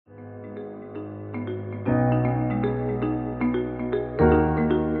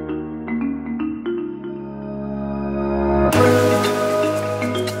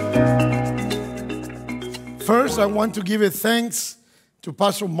I want to give a thanks to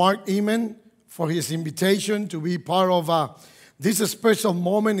Pastor Mark Eman for his invitation to be part of this special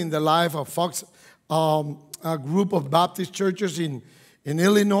moment in the life of Fox, a group of Baptist churches in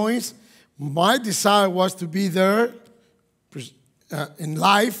Illinois. My desire was to be there in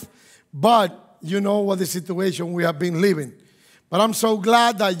life, but you know what the situation we have been living. But I'm so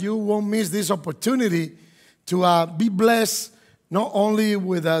glad that you won't miss this opportunity to be blessed not only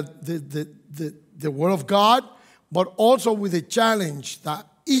with the Word of God, but also with the challenge that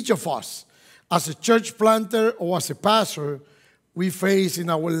each of us, as a church planter or as a pastor, we face in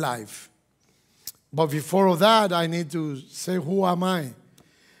our life. But before that, I need to say, who am I?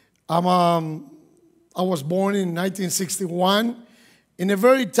 I was born in 1961 in a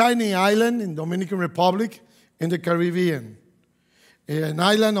very tiny island in Dominican Republic in the Caribbean. An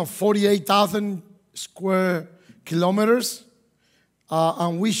island of 48,000 square kilometers.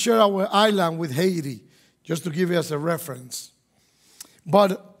 And we share our island with Haiti, just to give you as a reference.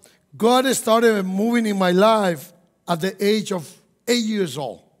 But God started moving in my life at the age of 8 years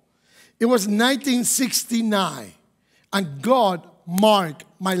old. It was 1969, and God marked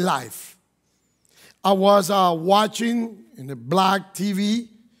my life. I was watching in the black TV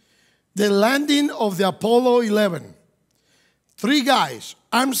the landing of the Apollo 11. 3 guys,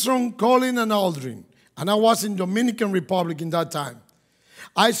 Armstrong, Collins, and Aldrin. And I was in Dominican Republic in that time.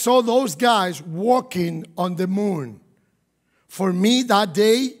 I saw those guys walking on the moon. For me, that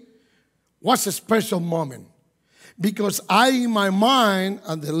day was a special moment. Because in my mind,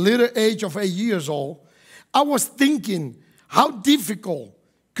 at the little age of 8 years old, I was thinking how difficult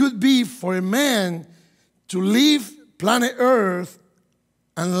could be for a man to leave planet Earth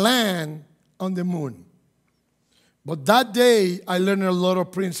and land on the moon. But that day, I learned a lot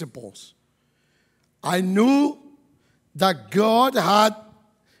of principles. I knew that God had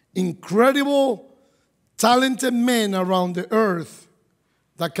incredible, talented men around the earth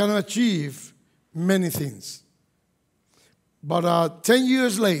that can achieve many things. But 10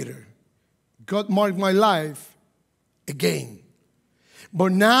 years later, God marked my life again.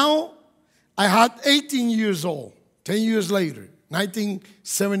 But now, I had 18 years old, 10 years later,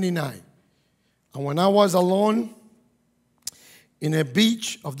 1979. And when I was alone in a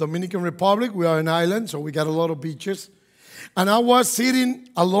beach of Dominican Republic, we are an island, so we got a lot of beaches. And I was sitting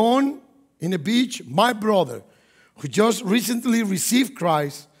alone in a beach. My brother, who just recently received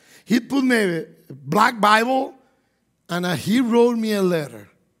Christ, he put me a black Bible, and he wrote me a letter.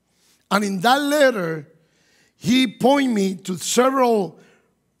 And in that letter, he pointed me to several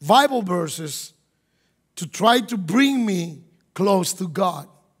Bible verses to try to bring me close to God.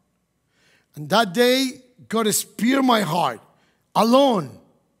 And that day, God speared my heart, alone,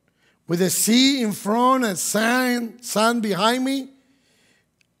 with the sea in front and sand behind me.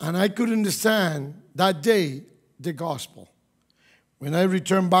 And I couldn't understand that day the gospel. When I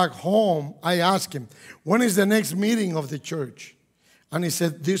returned back home, I asked him, when is the next meeting of the church? And he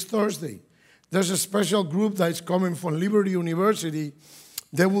said, this Thursday. There's a special group that is coming from Liberty University.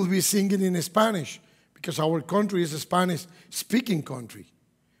 They will be singing in Spanish because our country is a Spanish-speaking country.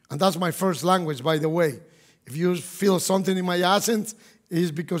 And that's my first language, by the way. If you feel something in my accent, it's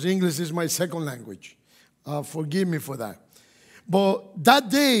because English is my second language. Forgive me for that. But that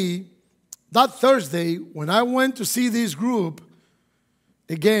day, that Thursday, when I went to see this group,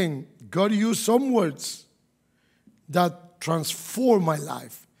 again, God used some words that transformed my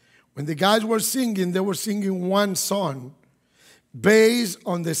life. When the guys were singing, they were singing one song based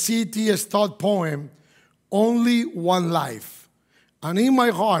on the C.T. Stott poem, Only One Life. And in my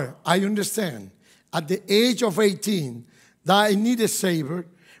heart, I understand, at the age of 18, that I need a Savior.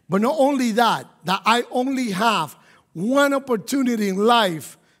 But not only that I only have one opportunity in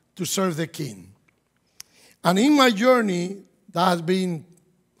life to serve the King. And in my journey, that has been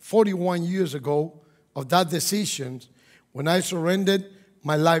 41 years ago of that decision, when I surrendered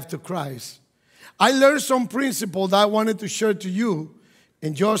my life to Christ, I learned some principles that I wanted to share to you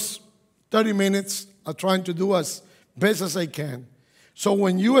in just 30 minutes. I'm trying to do as best as I can. So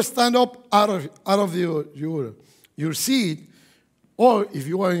when you stand up out of your seat, or if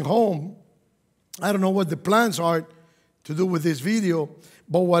you are in home, I don't know what the plans are to do with this video,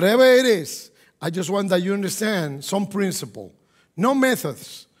 but whatever it is, I just want that you understand some principle. No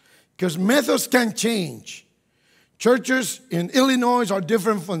methods, because methods can change. Churches in Illinois are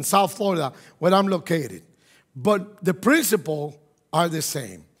different from South Florida, where I'm located. But the principles are the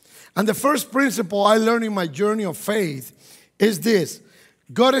same. And the first principle I learned in my journey of faith is this.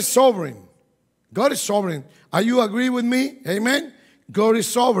 God is sovereign. God is sovereign. Are you agree with me? Amen? God is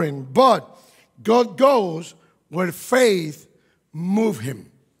sovereign. But God goes where faith moves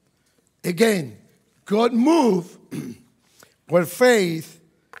him. Again, God moved where faith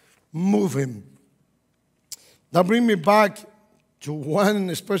moved him. That brings me back to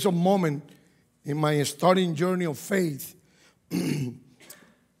one special moment in my starting journey of faith.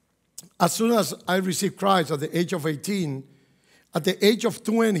 As soon as I received Christ at the age of 18, at the age of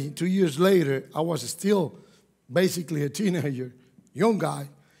 20, 2 years later, I was still basically a teenager, young guy.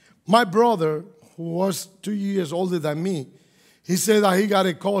 My brother, who was 2 years older than me, he said that he got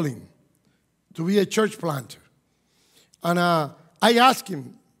a calling to be a church planter. And I asked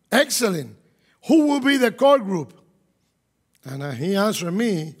him, excellent, who will be the core group? And he answered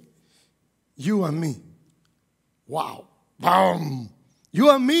me, you and me. Wow. Boom. You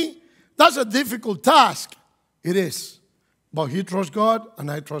and me? That's a difficult task. It is. But he trusts God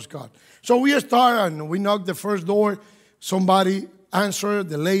and I trust God. So we start and we knock the first door. Somebody answered,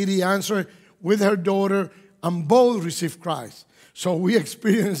 the lady answered with her daughter, and both received Christ. So we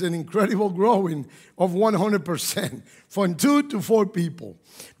experienced an incredible growing of 100% from 2 to 4 people.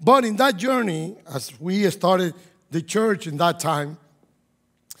 But in that journey, as we started the church in that time,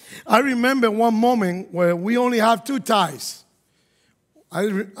 I remember one moment where we only have 2 ties. I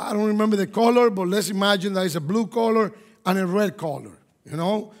don't remember the color, but let's imagine that it's a blue color and a red color, you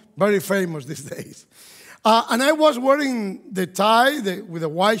know, very famous these days. And I was wearing the tie with a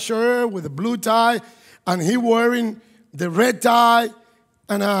white shirt, with a blue tie, and he wearing the red tie.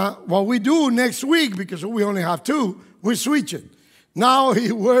 And what we do next week, because we only have 2, we switch it. Now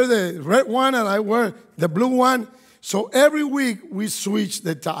he wear the red one and I wear the blue one. So every week we switch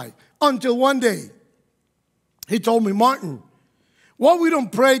the tie. Until one day, he told me, Martin, why we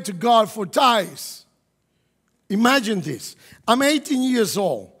don't pray to God for ties? Imagine this. I'm 18 years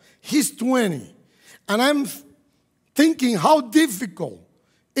old. He's 20. And I'm thinking how difficult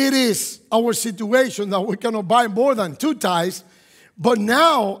it is, our situation, that we cannot buy more than 2 ties. But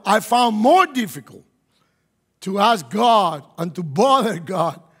now I found more difficult to ask God and to bother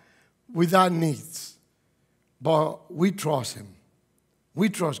God with our needs. But we trust him. We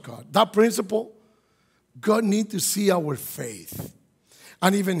trust God. That principle, God needs to see our faith.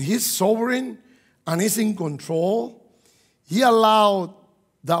 And even he's sovereign and he's in control. He allowed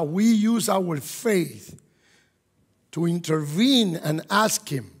that we use our faith to intervene and ask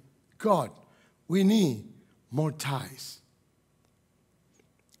him, God, we need more ties.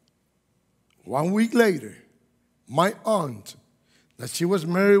 1 week later, my aunt, that she was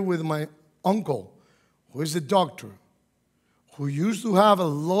married with my uncle, who is a doctor, who used to have a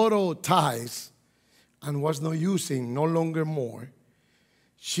lot of ties and was not using no longer more,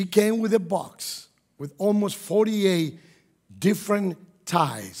 she came with a box with almost 48 different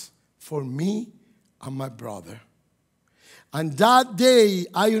ties for me and my brother. And that day,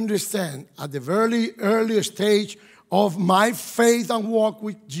 I understand, at the very early stage of my faith and walk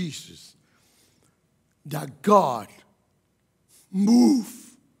with Jesus, that God moved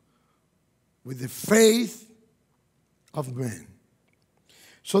with the faith of men.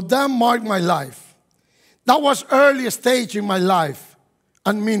 So that marked my life. That was early stage in my life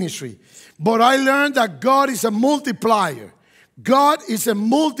and ministry. But I learned that God is a multiplier. God is a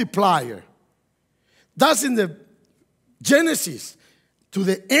multiplier. That's in the Genesis to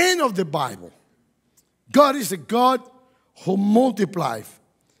the end of the Bible. God is a God who multiplies.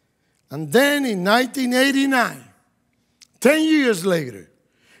 And then in 1989, 10 years later,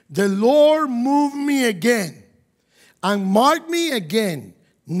 the Lord moved me again and marked me again.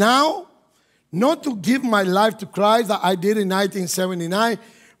 Now, not to give my life to Christ that I did in 1979,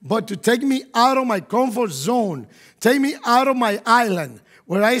 but to take me out of my comfort zone, take me out of my island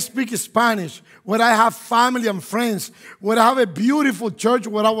where I speak Spanish, where I have family and friends, where I have a beautiful church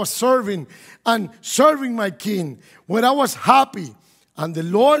where I was serving and serving my King, where I was happy. And the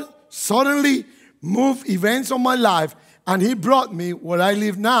Lord suddenly moved events on my life, and he brought me where I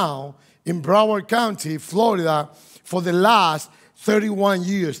live now in Broward County, Florida, for the last 31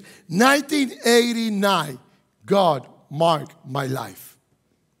 years. 1989, God marked my life.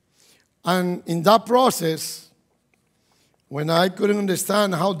 And in that process, when I couldn't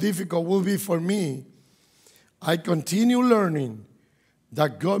understand how difficult it would be for me, I continued learning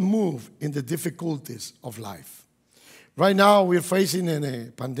that God moved in the difficulties of life. Right now, we're facing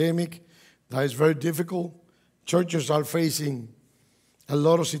a pandemic that is very difficult. Churches are facing a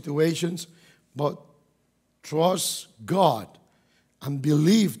lot of situations, but trust God and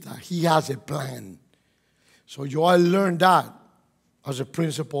believe that he has a plan. So you all learn that as a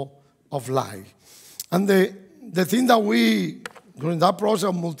principle of life. And the thing that we, during that process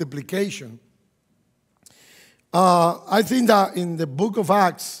of multiplication, I think that in the book of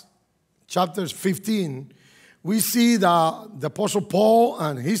Acts, chapter 15, we see that the Apostle Paul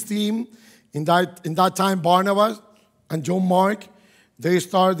and his team In that time, Barnabas and John Mark, they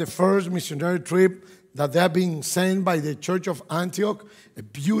started the first missionary trip that they have been sent by the church of Antioch, a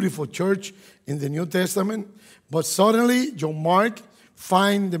beautiful church in the New Testament. But suddenly, John Mark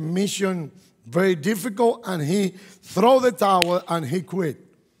find the mission very difficult, and he throw the towel and he quit.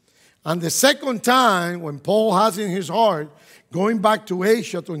 And the second time, when Paul has in his heart going back to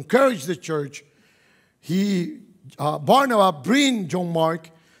Asia to encourage the church, Barnabas bring John Mark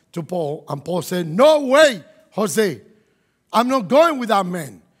to Paul, and Paul said, "No way, Jose, I'm not going with that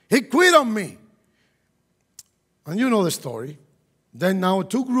man. He quit on me." And you know the story. Then now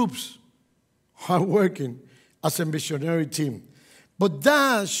two groups are working as a missionary team. But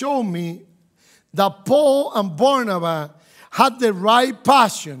that showed me that Paul and Barnabas had the right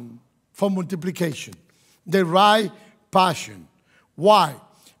passion for multiplication. The right passion. Why?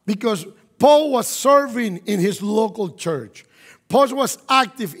 Because Paul was serving in his local church. Paul was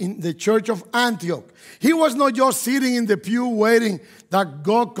active in the church of Antioch. He was not just sitting in the pew waiting that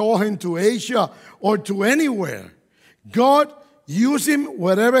God called him to Asia or to anywhere. God used him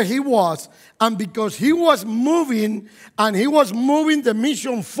wherever he was. And because he was moving and he was moving the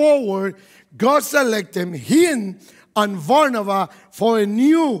mission forward, God selected him and Barnabas for a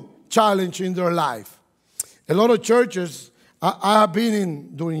new challenge in their life. A lot of churches I have been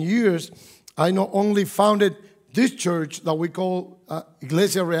in during years, I not only founded this church that we call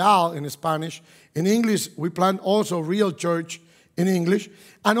Iglesia Real in Spanish. In English, we plant also Real Church in English.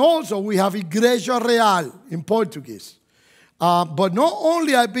 And also we have Iglesia Real in Portuguese. But not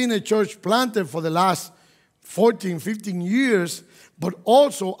only I've been a church planter for the last 14, 15 years, but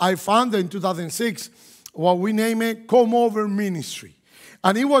also I founded in 2006 what we name it Come Over Ministry.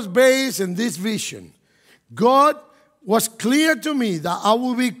 And it was based in this vision. God was clear to me that I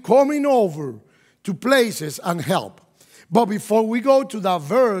will be coming over to places and help. But before we go to that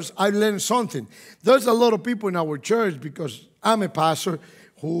verse, I learned something. There's a lot of people in our church, because I'm a pastor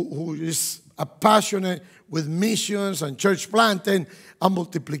who is passionate with missions and church planting and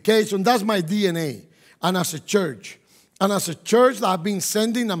multiplication. That's my DNA. And as a church that I've been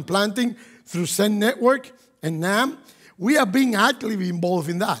sending and planting through Send Network and NAM, we are being actively involved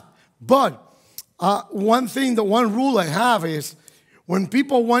in that. But one rule I have is, when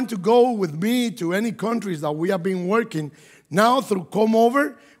people want to go with me to any countries that we have been working, now through Come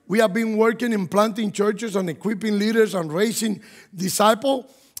Over, we have been working in planting churches and equipping leaders and raising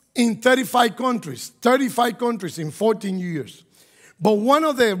disciples in 35 countries in 14 years. But one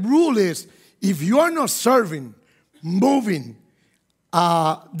of the rules is, if you are not serving, moving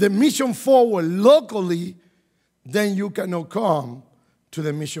the mission forward locally, then you cannot come to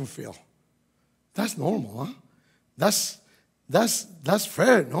the mission field. That's normal, huh? That's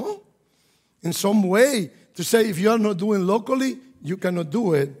fair, no? In some way, to say if you're not doing locally, you cannot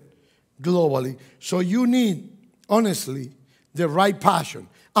do it globally. So you need, honestly, the right passion.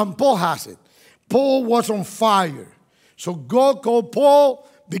 And Paul has it. Paul was on fire. So God called Paul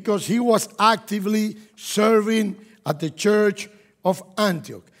because he was actively serving at the church of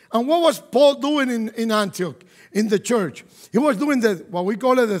Antioch. And what was Paul doing in Antioch, in the church? He was doing what we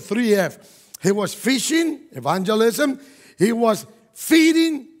call it the 3F. He was fishing, evangelism. He was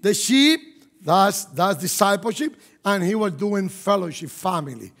feeding the sheep, that's discipleship. And he was doing fellowship,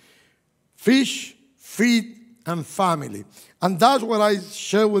 family. Fish, feed, and family. And that's what I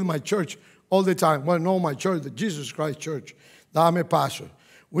share with my church all the time. Well, no, my church, the Jesus Christ Church, that I'm a pastor.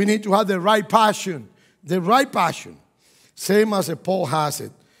 We need to have the right passion. The right passion. Same as Paul has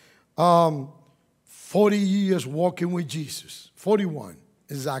it. 40 years walking with Jesus. 41,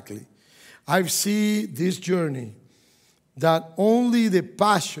 exactly. I've seen this journey that only the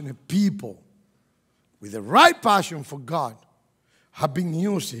passionate people with the right passion for God have been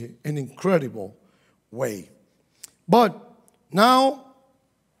used in an incredible way. But now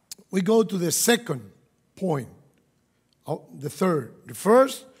we go to the second point, the third. The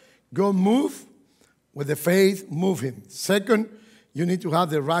first, God move with the faith, move him. Second, you need to have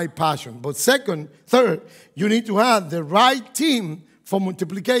the right passion. But third, you need to have the right team for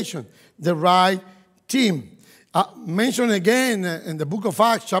multiplication. The right team. Mentioned again in the book of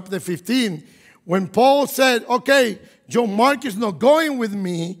Acts, chapter 15, when Paul said, okay, John Mark is not going with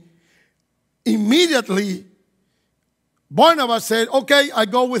me, immediately Barnabas said, okay, I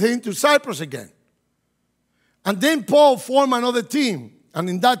go with him to Cyprus again. And then Paul formed another team, and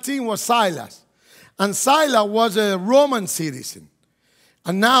in that team was Silas. And Silas was a Roman citizen.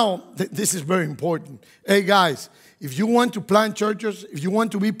 And now, this is very important. Hey guys, if you want to plant churches, if you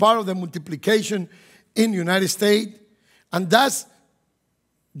want to be part of the multiplication in the United States, and that's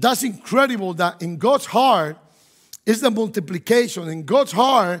incredible that in God's heart is the multiplication. In God's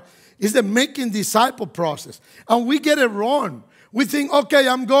heart It's the making disciple process. And we get it wrong. We think, okay,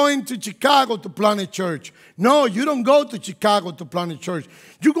 I'm going to Chicago to plant a church. No, you don't go to Chicago to plant a church.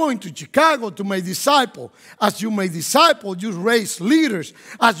 You're going to Chicago to make disciples. As you make disciples, you raise leaders.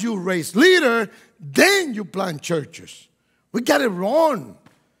 As you raise leaders, then you plant churches. We got it wrong.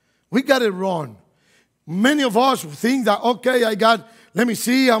 We got it wrong. Many of us think that, okay, let me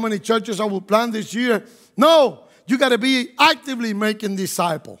see how many churches I will plant this year. No, you got to be actively making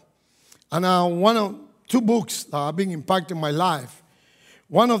disciples. And two books that have been impacting my life.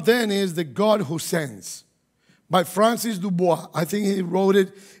 One of them is The God Who Sends by Francis Dubois. I think he wrote it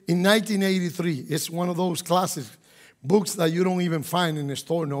in 1983. It's one of those classic books that you don't even find in the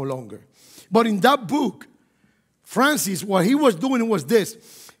store no longer. But in that book, Francis, what he was doing was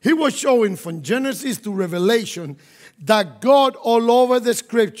this. He was showing from Genesis to Revelation that God all over the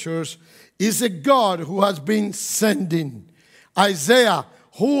scriptures is a God who has been sending. Isaiah,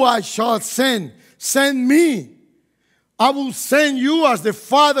 who I shall send, send me. I will send you as the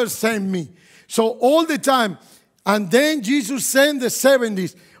Father sent me. So all the time, and then Jesus sent the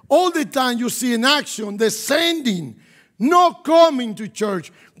 70s. All the time you see in action, the sending, not coming to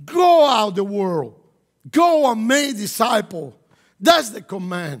church. Go out the world. Go and make disciples. That's the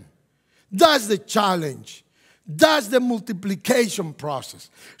command. That's the challenge. That's the multiplication process.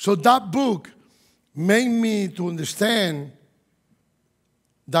 So that book made me to understand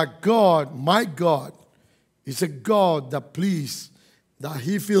that God, my God, is a God that that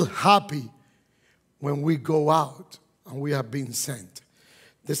He feels happy when we go out and we have been sent.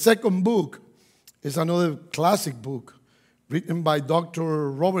 The second book is another classic book written by Dr.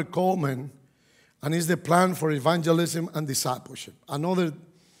 Robert Coleman, and it's The Plan for Evangelism and Discipleship, another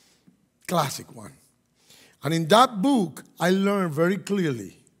classic one. And in that book, I learned very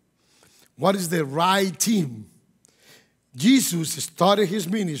clearly what is the right team. Jesus started his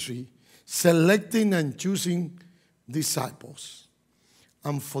ministry selecting and choosing disciples.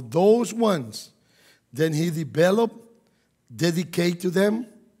 And for those ones, then he developed, dedicated to them,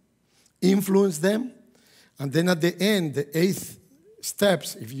 influenced them. And then at the end, the 8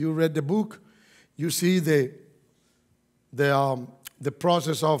 steps, if you read the book, you see the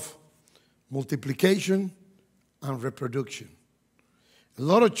process of multiplication and reproduction. A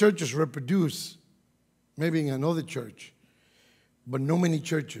lot of churches reproduce, maybe in another church, but not many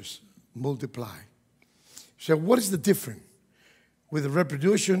churches multiply. So what is the difference with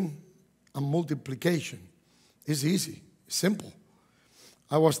reproduction and multiplication? It's easy, it's simple.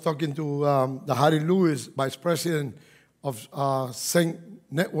 I was talking to the Harry Lewis, Vice President of Saint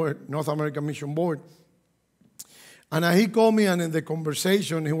Network, North American Mission Board. And he called me, and in the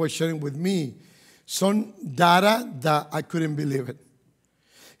conversation, he was sharing with me some data that I couldn't believe it.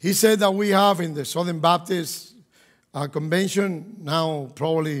 He said that we have in the Southern Baptist Convention, now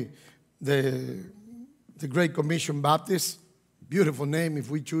probably the Great Commission Baptist, beautiful name if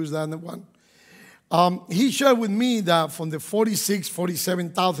we choose that one. He shared with me that from the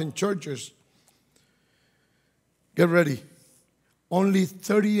 47,000 churches, get ready, only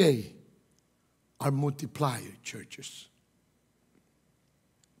 38 are multiplier churches.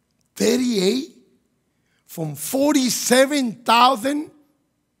 38 from 47,000?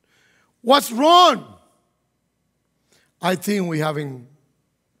 What's wrong? I think we're having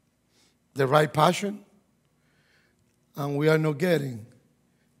the right passion, and we are not getting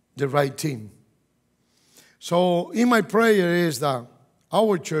the right team. So in my prayer is that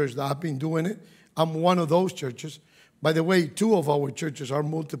our church that have been doing it, I'm one of those churches. By the way, 2 of our churches are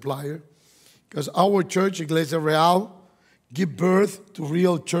multiplier, because our church, Iglesia Real, give birth to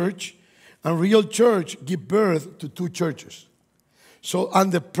Real Church, and Real Church give birth to 2 churches. So,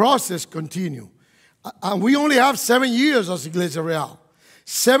 and the process continue. And we only have 7 years as Iglesia Real.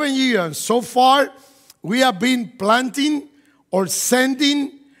 7 years. And so far, we have been planting or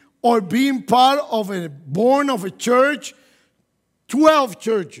sending or being part of born of a church, 12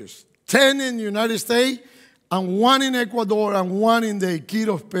 churches, 10 in the United States, and 1 in Ecuador, and 1 in the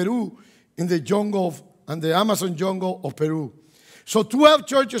Iquitos, Peru, in the jungle and the Amazon jungle of Peru. So 12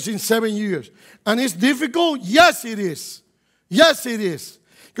 churches in 7 years. And it's difficult? Yes, it is. Yes, it is.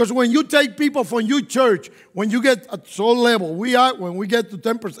 Because when you take people from your church, when you get at soul level, when we get to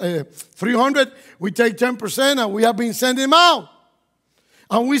 10%, 300, we take 10%, and we have been sending them out.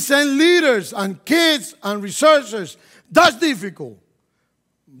 And we send leaders and kids and researchers. That's difficult.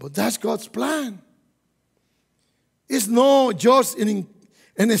 But that's God's plan. It's not just an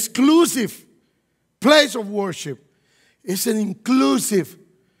exclusive place of worship. It's an inclusive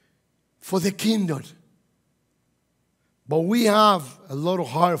for the kingdom. But we have a lot of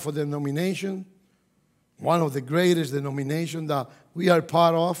heart for the denomination. One of the greatest denominations that we are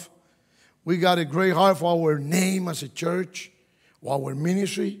part of We got a great heart for our name as a church, or our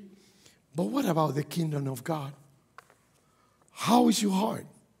ministry. But what about the kingdom of God? How is your heart?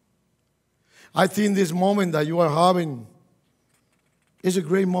 I think this moment that you are having is a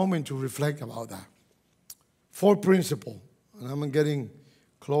great moment to reflect about that. 4 principles, and I'm getting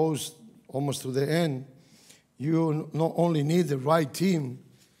close almost to the end. You not only need the right team,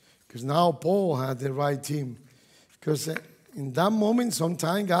 because now Paul had the right team. Because in that moment,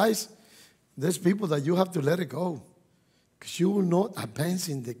 sometimes, guys, there's people that you have to let it go. Because you will not advance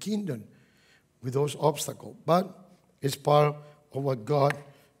in the kingdom with those obstacles. But it's part of what God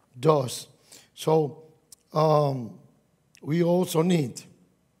does. So we also need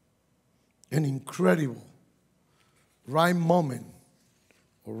an incredible right moment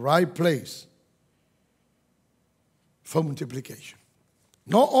or right place for multiplication.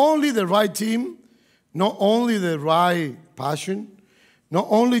 Not only the right team, not only the right passion, not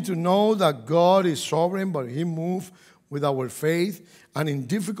only to know that God is sovereign, but He moves with our faith. And in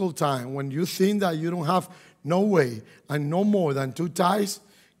difficult time, when you think that you don't have no way and no more than 2 ties,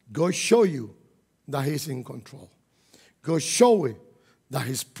 God show you that He's in control. God show you that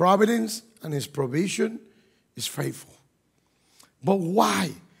His providence and His provision is faithful. But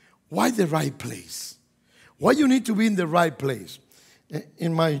why? Why the right place? Why you need to be in the right place?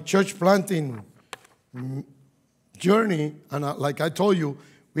 In my church planting journey, and like I told you,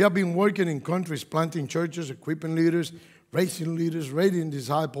 we have been working in countries, planting churches, equipping leaders, raising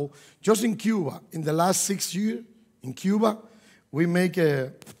disciples. Just in Cuba, in the last 6 years, in Cuba, we make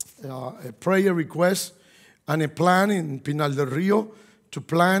a prayer request and a plan in Pinal del Rio to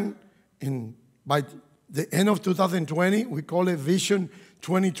plan by the end of 2020, we call it Vision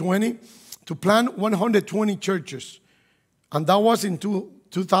 2020, to plant 120 churches. And that was in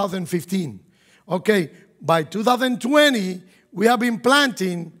 2015. Okay, by 2020, we have been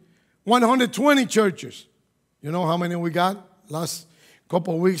planting 120 churches. You know how many we got? Last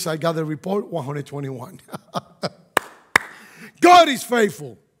couple of weeks, I got the report, 121. God is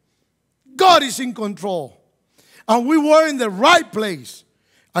faithful. God is in control. And we were in the right place.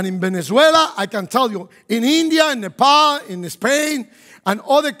 And in Venezuela, I can tell you, in India, in Nepal, in Spain, and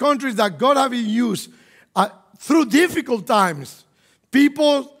other countries that God has been used through difficult times,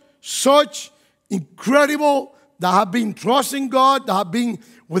 people such incredible that have been trusting God, that have been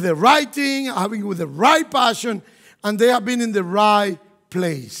with the right thing, having with the right passion, and they have been in the right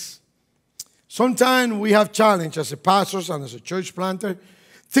place. Sometimes we have challenge as a pastor and as a church planter,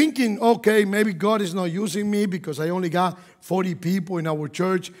 thinking, okay, maybe God is not using me because I only got 40 people in our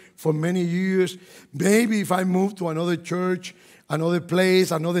church for many years. Maybe if I move to another church, another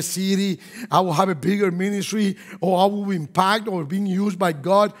place, another city, I will have a bigger ministry, or I will impact or being used by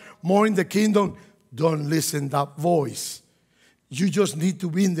God more in the kingdom. Don't listen to that voice. You just need to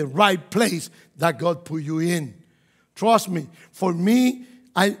be in the right place that God put you in. Trust me. For me,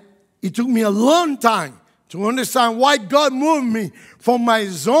 it took me a long time to understand why God moved me from my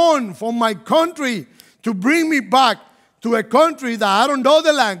zone, from my country, to bring me back to a country that I don't know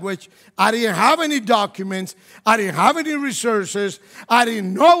the language. I didn't have any documents. I didn't have any resources. I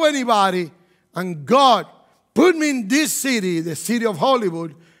didn't know anybody. And God put me in this city, the city of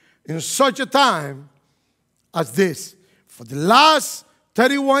Hollywood, in such a time as this. For the last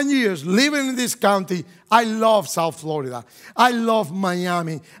 31 years living in this county, I love South Florida. I love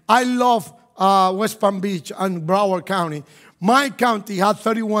Miami. I love West Palm Beach and Broward County. My county had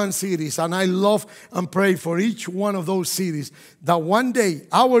 31 cities, and I love and pray for each one of those cities that one day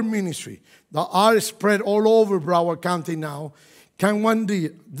our ministry that are spread all over Broward County now can one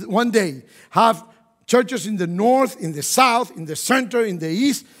day have churches in the north, in the south, in the center, in the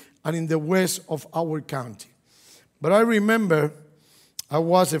east, and in the west of our county. But I remember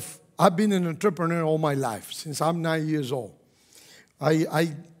I've been an entrepreneur all my life, since I'm 9 years old.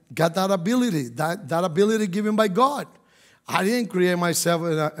 I got that ability given by God. I didn't create myself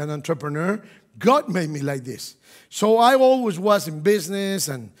an entrepreneur. God made me like this. So I always was in business,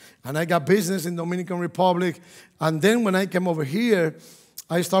 and I got business in Dominican Republic. And then when I came over here,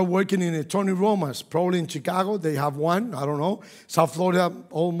 I started working in a Tony Roma's. Probably in Chicago, they have one. I don't know. South Florida,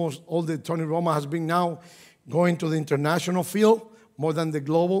 almost all the Tony Roma has been now going to the international field more than the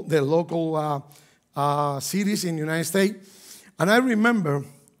local cities in the United States. And I remember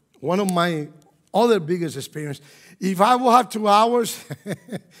one of my other biggest experiences. If I will have 2 hours,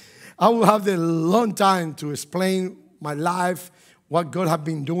 I will have the long time to explain my life, what God has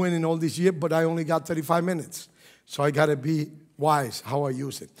been doing in all these years, but I only got 35 minutes. So I got to be wise how I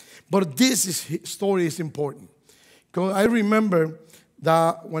use it. But this story is important. Because I remember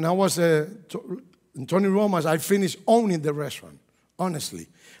that when I was in Tony Roma's, I finished owning the restaurant. honestly.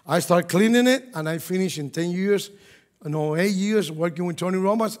 I started cleaning it, and I finished in 10 years, 8 years working with Tony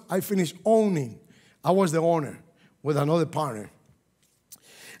Romas. I finished owning. I was the owner with another partner.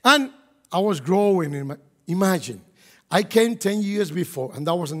 And I was growing. Imagine, I came 10 years before, and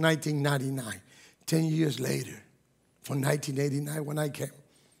that was in 1999. 10 years later, from 1989 when I came.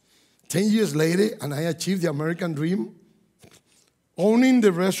 10 years later, and I achieved the American dream, owning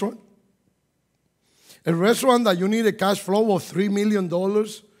the restaurant. A restaurant that you need a cash flow of $3 million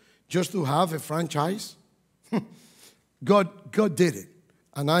just to have a franchise. God did it.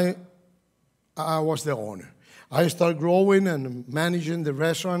 And I was the owner. I started growing and managing the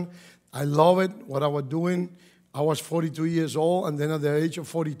restaurant. I love it, what I was doing. I was 42 years old, and then at the age of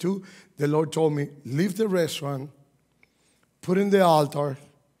 42, the Lord told me, leave the restaurant, put in the altar,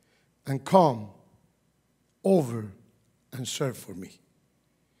 and come over and serve for me.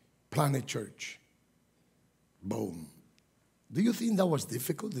 Plant a church. Boom. Do you think that was a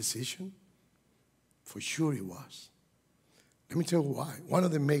difficult decision? For sure it was. Let me tell you why. One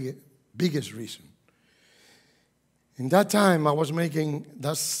of the biggest reasons. In that time, I was making,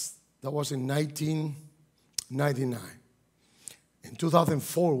 that was in 1999. In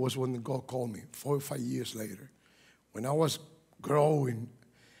 2004 was when God called me, 4 or 5 years later. When I was growing,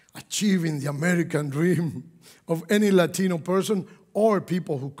 achieving the American dream of any Latino person or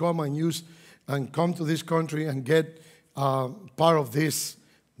people who come and come to this country and get part of this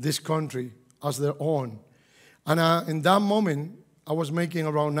country as their own. And in that moment, I was making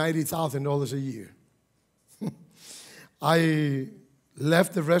around $90,000 a year. I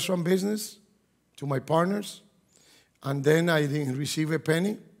left the restaurant business to my partners, and then I didn't receive a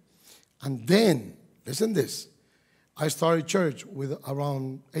penny. And then, listen this, I started church with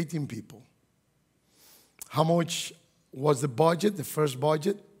around 18 people. How much was the budget, the first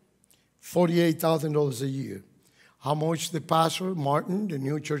budget? $48,000 a year. How much the pastor, Martin, the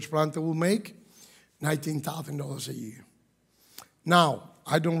new church planter, will make? $19,000 a year. Now,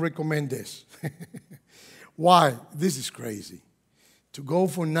 I don't recommend this. Why? This is crazy. To go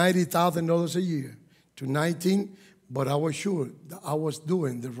from $90,000 a year to 19, but I was sure that I was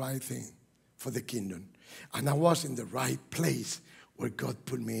doing the right thing for the kingdom. And I was in the right place where God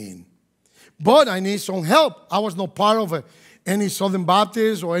put me in. But I need some help. I was not part of any Southern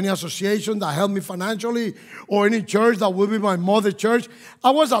Baptist or any association that helped me financially or any church that would be my mother church. I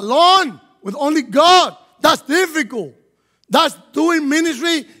was alone with only God. That's difficult. That's doing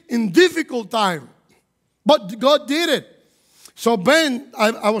ministry in difficult time. But God did it. So Ben,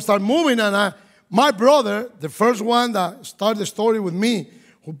 I will start moving, and my brother, the first one that started the story with me,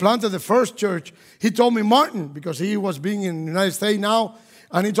 who planted the first church, he told me, Martin, because he was being in the United States now,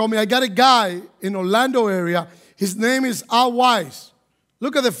 and he told me, I got a guy in Orlando area. His name is Al Wise.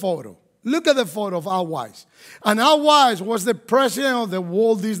 Look at the photo. Look at the photo of Al Wise. And Al Wise was the president of the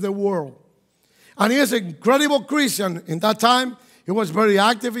Walt Disney World. And he is an incredible Christian. In that time, he was very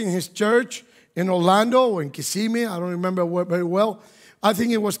active in his church in Orlando or in Kissimmee. I don't remember very well. I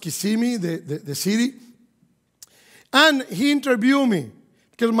think it was Kissimmee, the city. And he interviewed me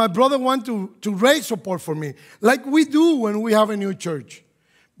because my brother wanted to raise support for me, like we do when we have a new church.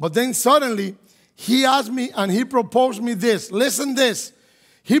 But then suddenly, he asked me and he proposed me this. Listen this.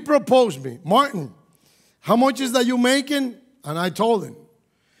 He proposed me, Martin, how much is that you making? And I told him,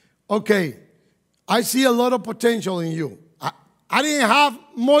 okay, I see a lot of potential in you. I didn't have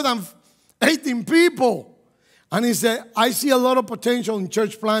more than 18 people. And he said, I see a lot of potential in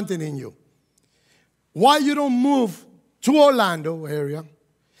church planting in you. Why you don't move to Orlando area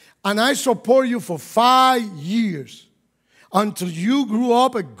and I support you for 5 years until you grew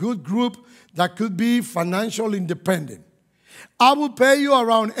up a good group that could be financially independent. I will pay you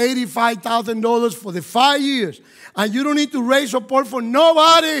around $85,000 for the 5 years. And you don't need to raise support for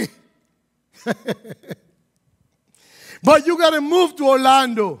nobody. But you got to move to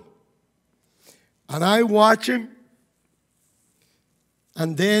Orlando. And I watch him.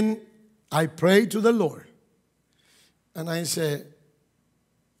 And then I pray to the Lord. And I say,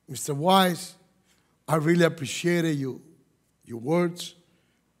 Mr. Wise, I really appreciated your words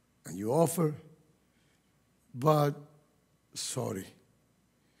and your offer. But sorry,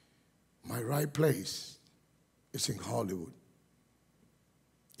 my right place is in Hollywood.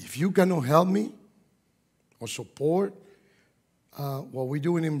 If you cannot help me or support what we're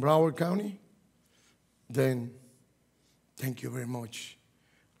doing in Broward County, then thank you very much.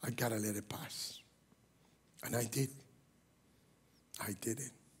 I gotta let it pass. And I did. I did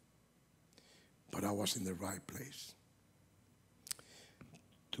it. But I was in the right place.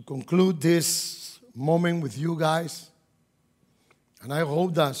 To conclude this moment with you guys, and I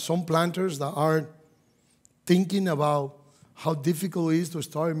hope that some planters that are thinking about how difficult it is to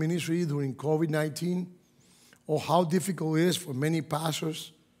start a ministry during COVID-19, or how difficult it is for many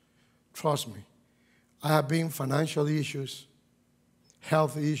pastors, trust me, I have been financial issues,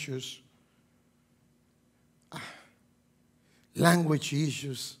 health issues, language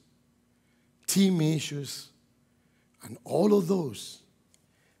issues, team issues, and all of those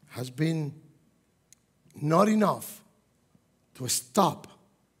has been not enough to stop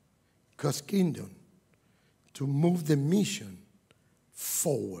God's kingdom, to move the mission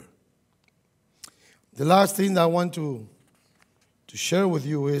forward. The last thing that I want to share with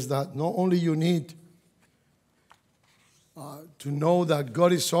you is that not only you need to know that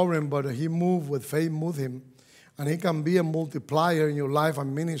God is sovereign, but He moved with faith, moved Him, and He can be a multiplier in your life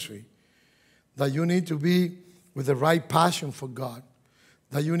and ministry. That you need to be with the right passion for God.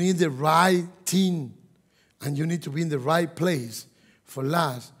 That you need the right team, and you need to be in the right place. For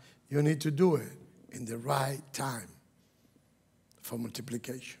last, you need to do it in the right time for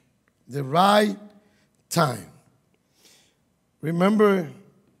multiplication. The right time. Remember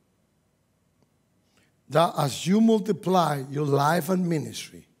that as you multiply your life and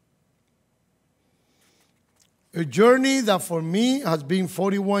ministry, a journey that for me has been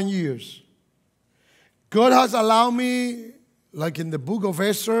 41 years. God has allowed me, like in the book of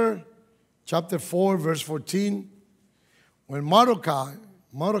Esther, chapter 4, verse 14, when Mordecai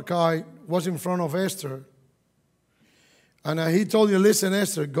was in front of Esther, and he told you, listen,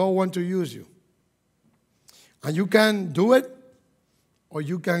 Esther, God wants to use you. And you can do it, or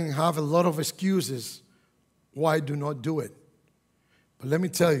you can have a lot of excuses why do not do it. But let me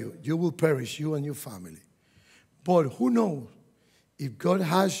tell you, you will perish, you and your family. But who knows if God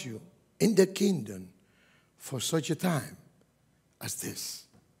has you in the kingdom for such a time as this.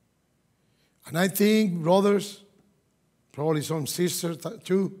 And I think, brothers, probably some sisters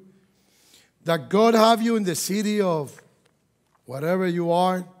too, that God have you in the city of wherever you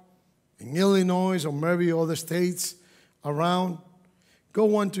are, in Illinois or maybe other states around. God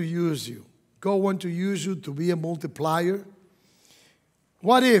want to use you. God want to use you to be a multiplier.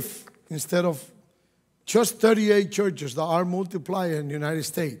 What if, instead of just 38 churches that are multiplier in the United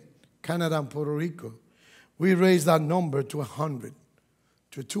States, Canada and Puerto Rico, we raise that number to 100,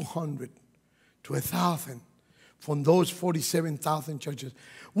 to 200, to 1,000 from those 47,000 churches?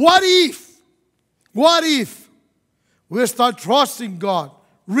 What if we start trusting God,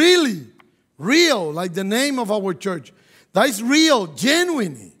 really, real, like the name of our church, that is real,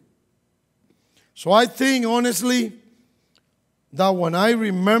 genuine. So I think, honestly, that when I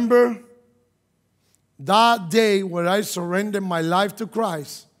remember that day where I surrendered my life to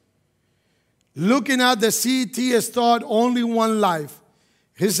Christ, looking at the CT start, only one life.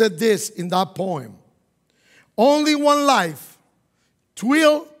 He said this in that poem. Only one life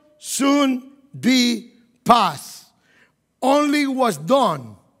will soon be past. Only was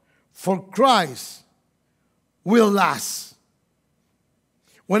done for Christ will last.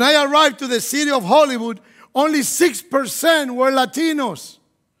 When I arrived to the city of Hollywood, only 6% were Latinos.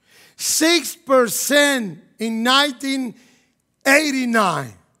 6% in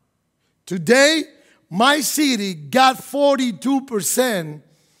 1989. Today, my city got 42%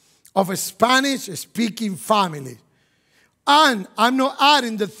 of a Spanish-speaking family. And I'm not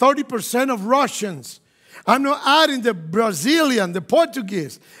adding the 30% of Russians. I'm not adding the Brazilian, the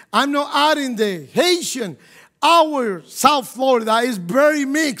Portuguese. I'm not adding the Haitian. Our South Florida is very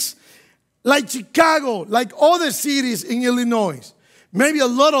mixed, like Chicago, like other cities in Illinois. Maybe a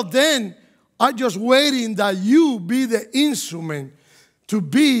lot of them are just waiting that you be the instrument to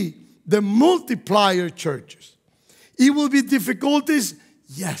be the multiplier churches. It will be difficulties,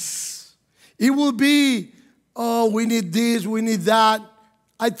 yes. It will be, oh, we need this, we need that.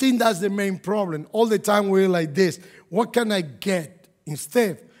 I think that's the main problem. All the time we're like this. What can I get?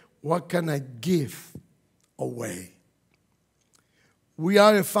 Instead, what can I give away? We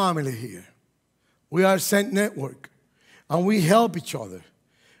are a family here. We are a Saint Network. And we help each other.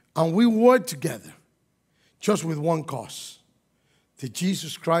 And we work together just with one cause. The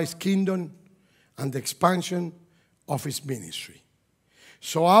Jesus Christ kingdom and the expansion of His ministry.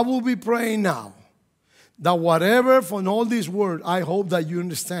 So I will be praying now that whatever from all these words, I hope that you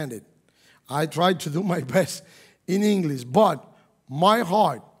understand it. I try to do my best in English, but my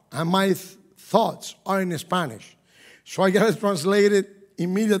heart and my thoughts are in Spanish. So I got to translate it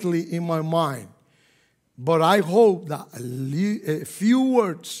immediately in my mind. But I hope that a few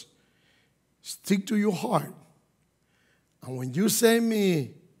words stick to your heart. And when you send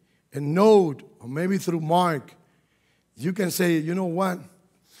me a note, or maybe through Mark, you can say, you know what?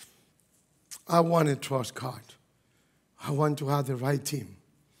 I want to trust God. I want to have the right team.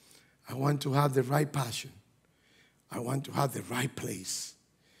 I want to have the right passion. I want to have the right place.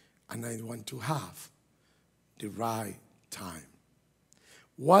 And I want to have the right time.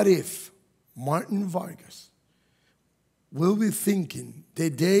 What if Martin Vargas will be thinking the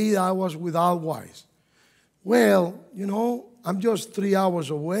day I was without wives? Well, you know, I'm just 3 hours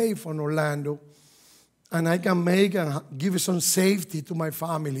away from Orlando, and I can make and give some safety to my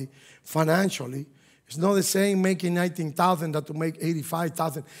family financially. It's not the same making 19,000 that to make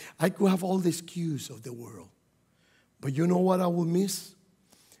 85,000. I could have all the excuse of the world. But you know what I will miss?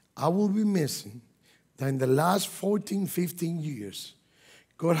 I will be missing that in the last 14, 15 years,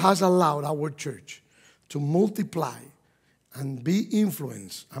 God has allowed our church to multiply and be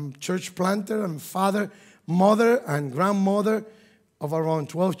influenced. I'm church planter and father, mother, and grandmother of around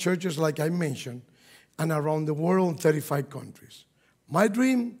 12 churches, like I mentioned, and around the world in 35 countries. My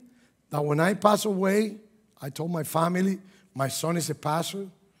dream that when I pass away, I told my family, my son is a pastor,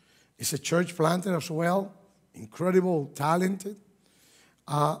 he's a church planter as well, incredible, talented.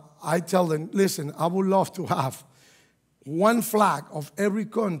 I tell them, listen, I would love to have one flag of every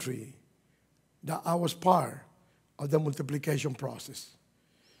country that I was part of the multiplication process.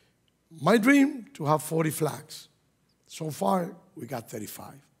 My dream, to have 40 flags. So far, we got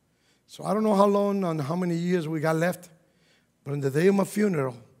 35. So I don't know how long and how many years we got left, but on the day of my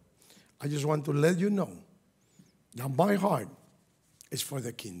funeral, I just want to let you know that my heart is for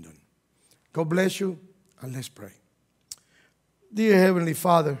the kingdom. God bless you, and let's pray. Dear Heavenly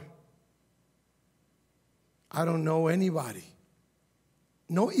Father, I don't know anybody,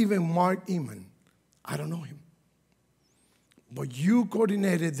 not even Mark Eman. I don't know him. But you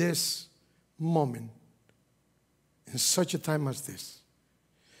coordinated this moment in such a time as this.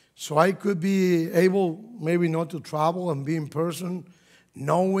 So I could be able maybe not to travel and be in person,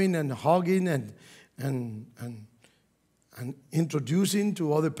 knowing and hugging and introducing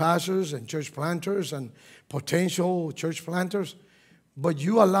to other pastors and church planters and potential church planters. But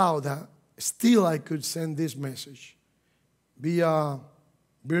you allow that still I could send this message via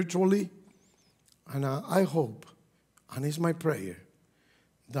virtually. And I hope, and it's my prayer,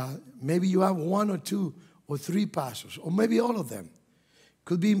 that maybe you have 1 or 2 or 3 pastors, or maybe all of them,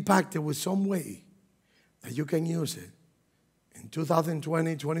 could be impacted with some way that you can use it in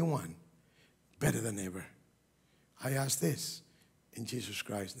 2020-21 better than ever. I ask this in Jesus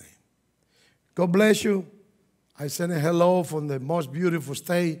Christ's name. God bless you. I send a hello from the most beautiful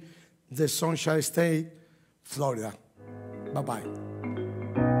state, the Sunshine State, Florida. Bye-bye.